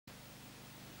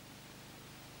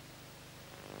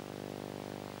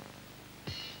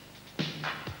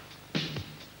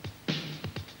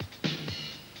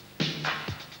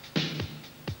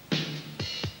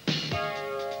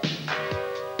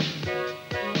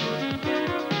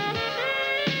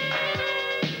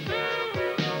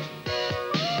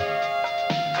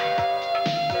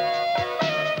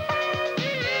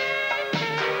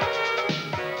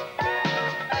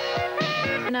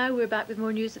back with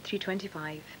more news at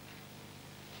 3:25.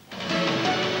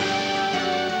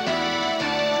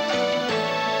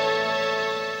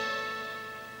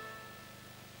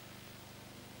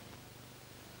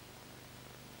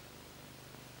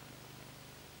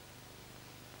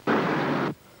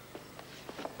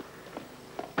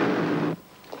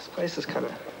 This place is kind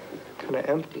of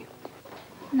empty.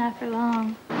 Not for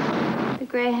long. The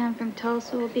Greyhound from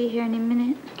Tulsa will be here any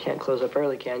minute. Can't close up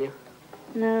early, can you?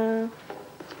 No.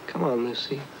 Come on,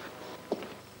 Lucy.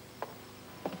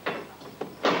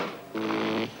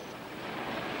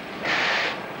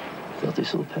 Thought they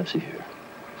sold Pepsi here.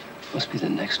 Must be the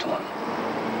next one.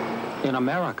 In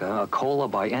America, a cola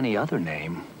by any other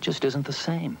name just isn't the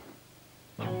same.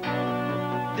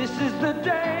 This is the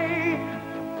day.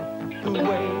 The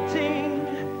waiting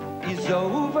is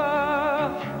over.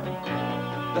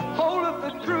 The whole of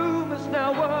the crew must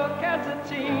now work as a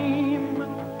team.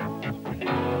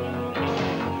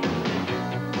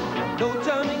 No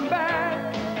turning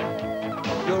back.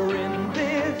 You're in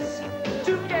this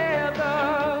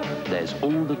together. There's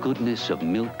all the goodness of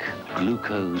milk,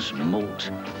 glucose, malt,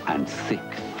 and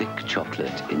thick, thick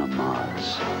chocolate in a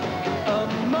Mars. A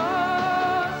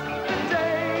Mars, the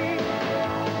day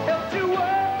helps you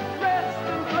work, rest,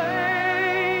 and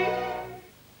play.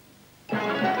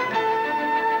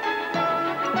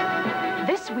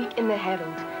 This week in the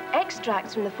Herald,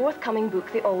 extracts from the forthcoming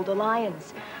book, The Old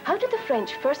Alliance. How did the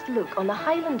French first look on the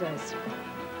Highlanders?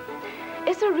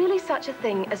 Is there really such a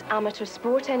thing as amateur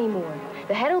sport anymore?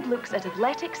 The Herald looks at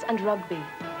athletics and rugby.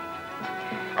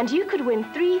 And you could win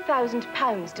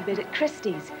 £3,000 to bid at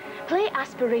Christie's. Play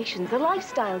Aspirations, the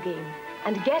lifestyle game.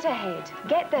 And get ahead.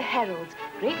 Get the Herald.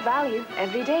 Great value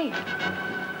every day.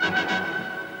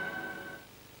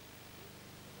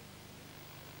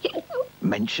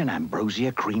 Mention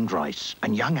Ambrosia creamed rice,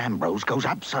 and young Ambrose goes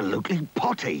absolutely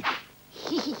potty.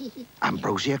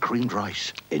 Ambrosia creamed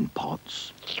rice in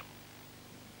pots.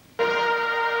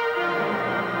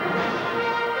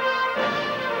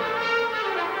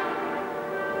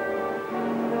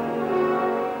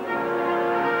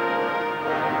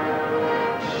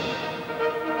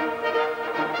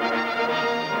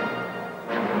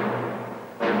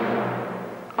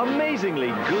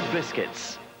 Amazingly good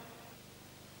biscuits.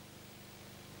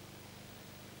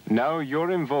 Now,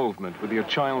 your involvement with your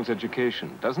child's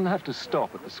education doesn't have to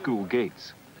stop at the school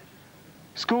gates.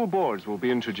 School boards will be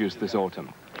introduced this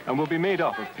autumn and will be made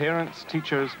up of parents,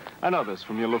 teachers, and others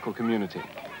from your local community.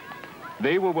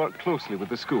 They will work closely with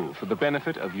the school for the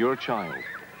benefit of your child.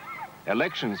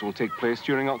 Elections will take place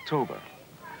during October.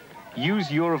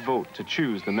 Use your vote to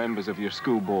choose the members of your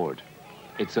school board.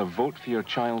 It's a vote for your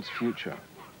child's future.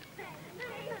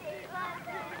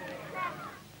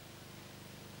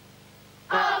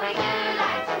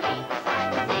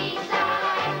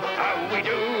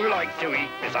 To eat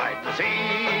beside the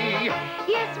sea.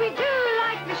 Yes, we do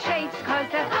like the shapes, cause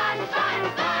they're fun, fun,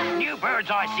 fun. New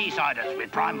Birdseye Seasiders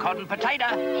with prime cod and potato.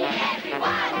 Everyone,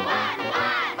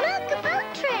 one. Look, a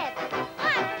boat trip.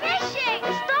 I'm fishing.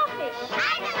 Starfish.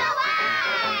 I don't know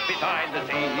why.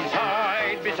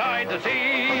 Beside the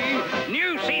sea.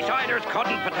 New Seasiders cod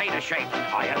and potato shapes.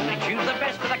 I only choose the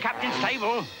best for the captain's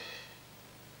table.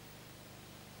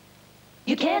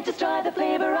 You can't destroy the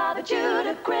flavor of a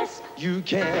Tudor Crisp. You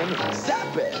can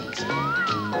zap it.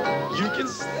 You can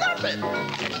snap it.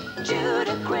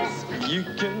 Tudor Crisp. You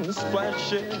can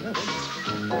splash it.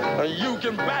 You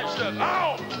can bash it.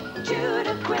 Ow!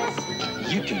 Tudor Crisp.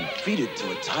 You can feed it to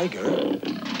a tiger.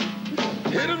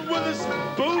 Hit it with a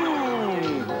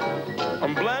spoon.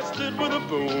 I'm blasted with a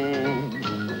boom.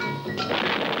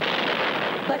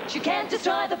 But you can't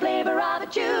destroy the flavor of a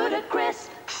Tudor Crisp.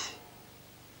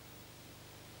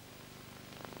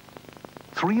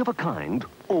 Three of a kind,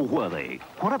 or were they?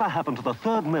 Whatever happened to the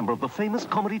third member of the famous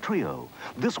comedy trio?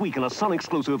 This week in a Sun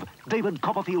exclusive, David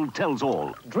Copperfield Tells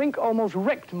All. Drink almost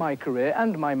wrecked my career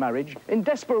and my marriage. In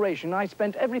desperation, I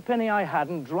spent every penny I had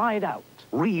and dried out.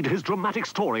 Read his dramatic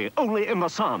story only in the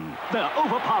Sun. They're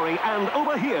overpowering and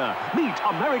over here. Meet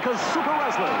America's super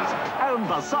wrestlers and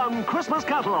the Sun Christmas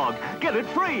catalog. Get it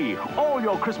free. All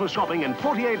your Christmas shopping in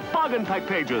 48 bargain pack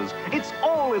pages. It's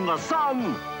all in the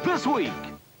Sun this week.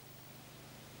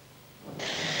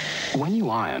 When you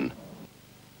iron,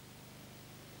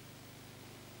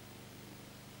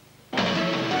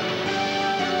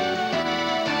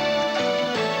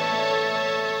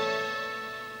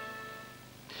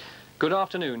 Good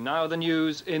afternoon. Now the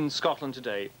news in Scotland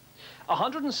today.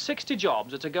 160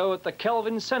 jobs are to go at the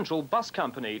Kelvin Central Bus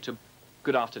Company to...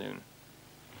 Good afternoon.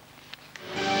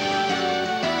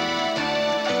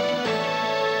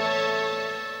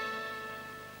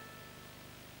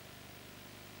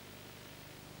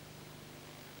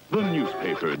 The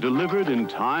newspaper delivered in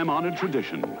time-honored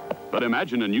tradition. But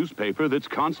imagine a newspaper that's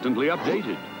constantly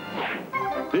updated.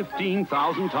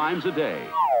 15,000 times a day.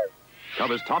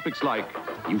 Covers topics like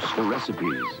useful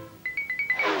recipes,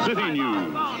 city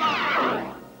news,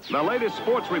 the latest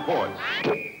sports reports,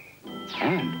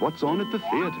 and what's on at the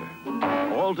theater.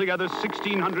 Altogether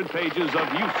 1,600 pages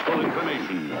of useful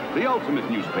information. The ultimate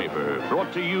newspaper,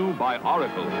 brought to you by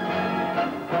Oracle.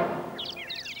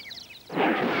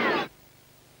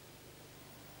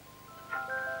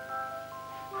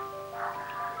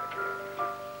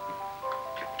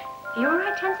 You all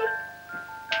right, Tansy?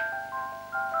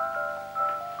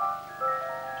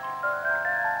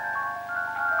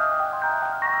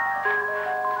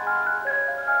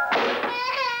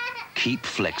 Keep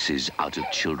flexes out of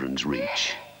children's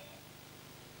reach.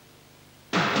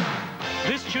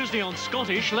 This Tuesday on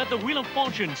Scottish, let the Wheel of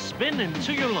Fortune spin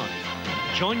into your life.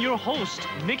 Join your host,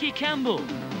 Nicky Campbell,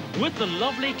 with the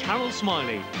lovely Carol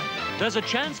Smiley. There's a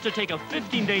chance to take a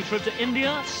 15-day trip to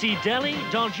India, see Delhi,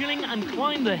 Darjeeling, and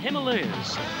climb the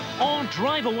Himalayas. Or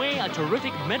drive away a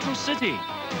terrific metro city.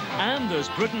 And there's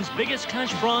Britain's biggest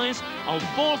cash prize of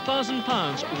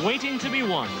 £4,000 waiting to be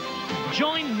won.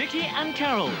 Join Nicky and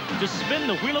Carol to spin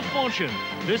the Wheel of Fortune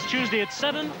this Tuesday at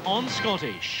 7 on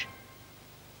Scottish.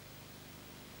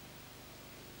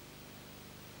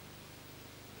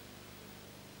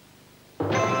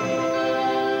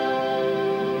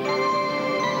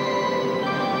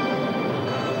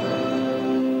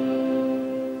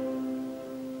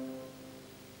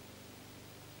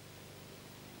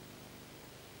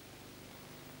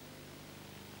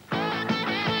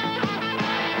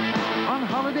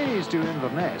 To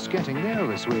Inverness, getting there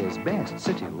this way is best,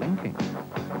 Citylink.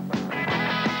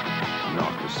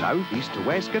 North to south, east to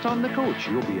west, get on the coach.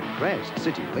 You'll be impressed.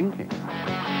 Citylink.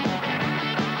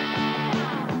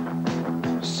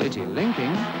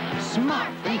 Citylink,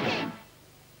 smart thinking.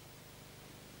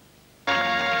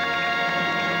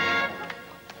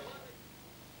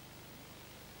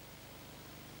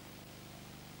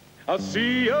 I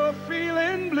see you're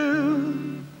feeling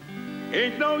blue.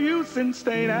 Ain't no use in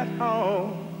staying at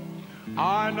home.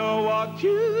 I know what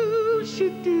you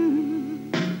should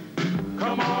do.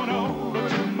 Come on over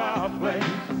to my place.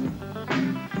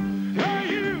 Hey,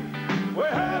 you, we're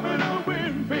having a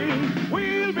Wimpy.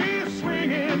 We'll be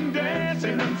swinging,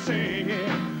 dancing, and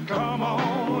singing. Come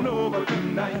on over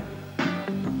tonight.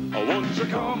 Oh, won't you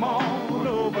come on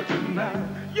over tonight?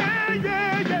 Yeah,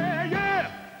 yeah, yeah,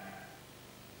 yeah.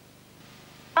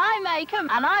 I make 'em,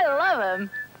 and I love 'em.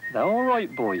 They're all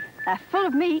right, boy. They're full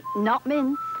of meat, not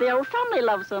mince. The whole family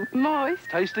loves them. Moist.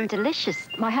 Tasty. Delicious.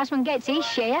 My husband gets his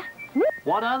share.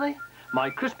 What are they? My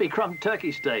crispy crumb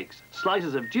turkey steaks.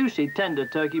 Slices of juicy, tender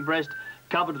turkey breast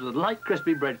covered with light,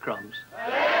 crispy breadcrumbs.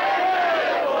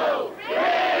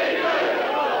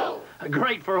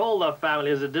 Great for all the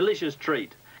family as a delicious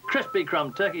treat. Crispy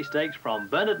crumb turkey steaks from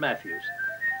Bernard Matthews.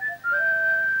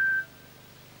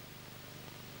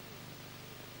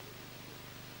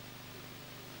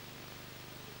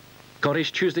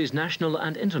 Scottish Tuesday's national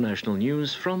and international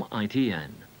news from ITN.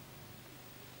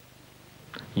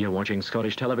 You're watching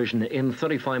Scottish television. In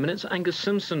 35 minutes, Angus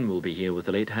Simpson will be here with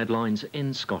the late headlines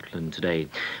in Scotland today.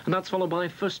 And that's followed by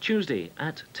First Tuesday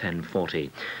at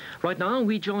 10:40. Right now,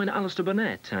 we join Alistair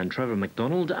Burnett and Trevor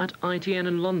MacDonald at ITN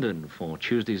in London for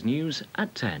Tuesday's news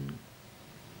at 10.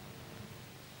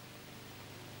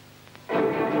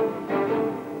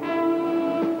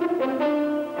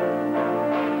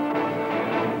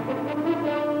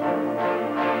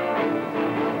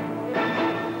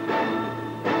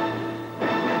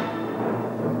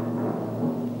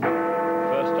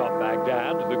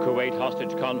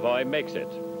 Convoy makes it.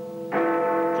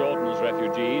 Jordan's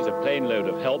refugees, a plane load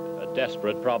of help, a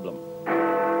desperate problem.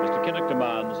 Mr. Kinnock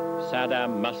demands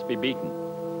Saddam must be beaten.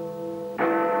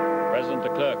 President de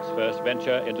Klerk's first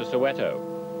venture into Soweto.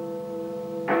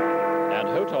 And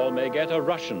Hotol may get a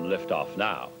Russian liftoff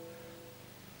now.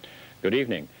 Good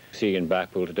evening. See in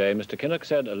Blackpool today, Mr. Kinnock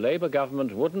said a Labour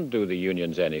government wouldn't do the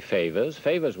unions any favours.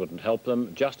 Favours wouldn't help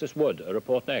them. Justice would. A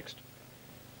report next.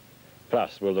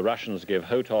 Plus, will the Russians give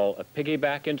Hotol a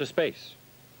piggyback into space?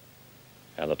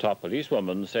 And the top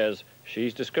policewoman says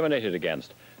she's discriminated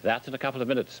against. That's in a couple of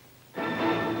minutes.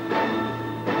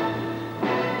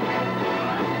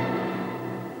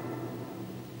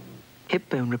 Hip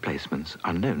bone replacements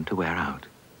are known to wear out.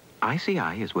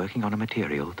 ICI is working on a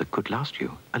material that could last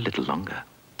you a little longer.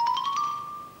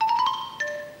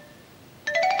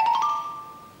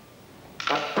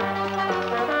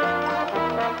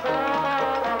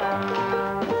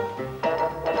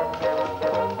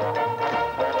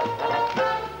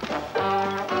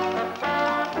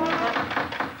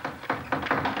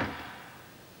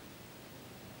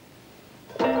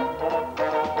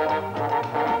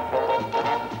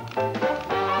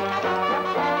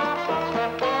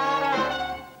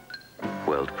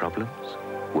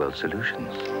 World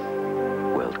solutions.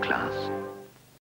 World class.